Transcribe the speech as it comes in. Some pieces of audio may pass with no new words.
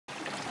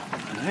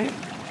Alright.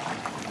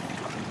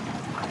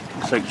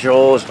 Looks like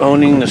Joel is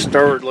owning the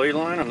starboard ley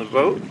line on the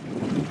boat.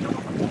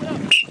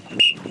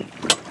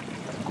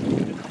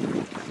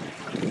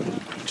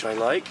 Which I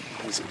like.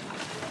 He's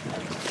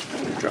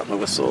drop my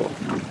whistle.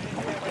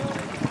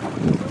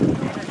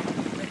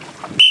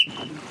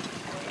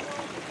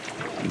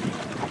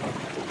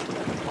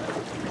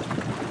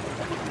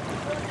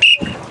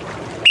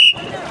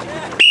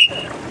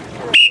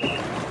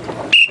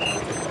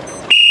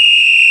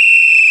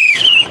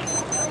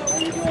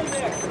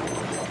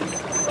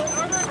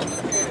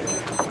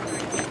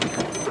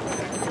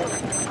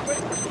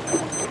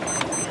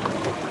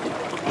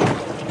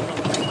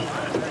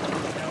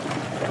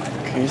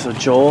 Okay, so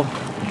Joel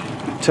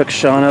took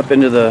Sean up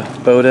into the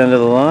boat end of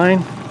the line,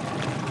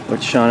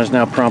 which Sean is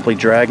now promptly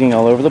dragging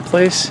all over the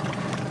place.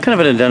 Kind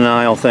of a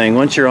denial thing.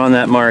 Once you're on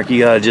that mark, you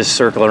gotta just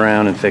circle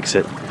around and fix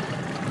it.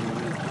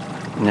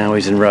 Now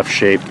he's in rough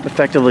shape,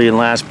 effectively in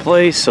last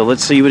place, so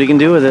let's see what he can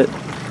do with it.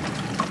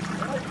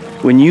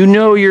 When you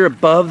know you're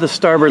above the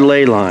starboard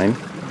ley line,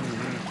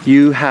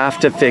 you have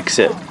to fix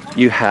it.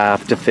 You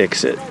have to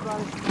fix it.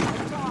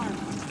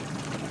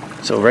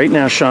 So right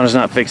now Sean is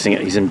not fixing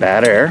it. He's in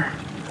bad air.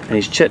 And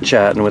he's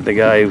chit-chatting with the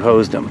guy who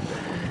hosed him.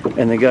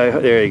 And the guy,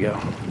 there you go.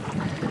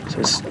 So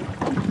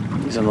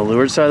he's on the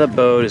leeward side of the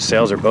boat. His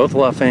sails are both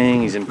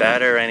luffing. He's in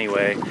bad air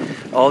anyway.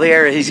 All the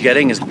air he's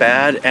getting is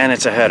bad, and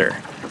it's a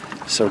header.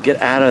 So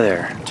get out of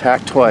there.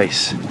 Tack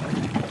twice.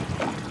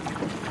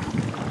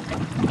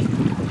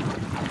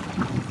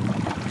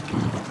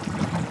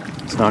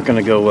 It's not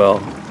going to go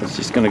well. It's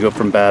just going to go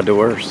from bad to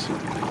worse.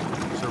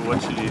 So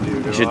what should you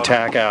do? You should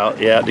tack out,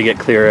 yeah, to get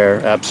clear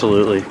air.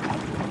 Absolutely.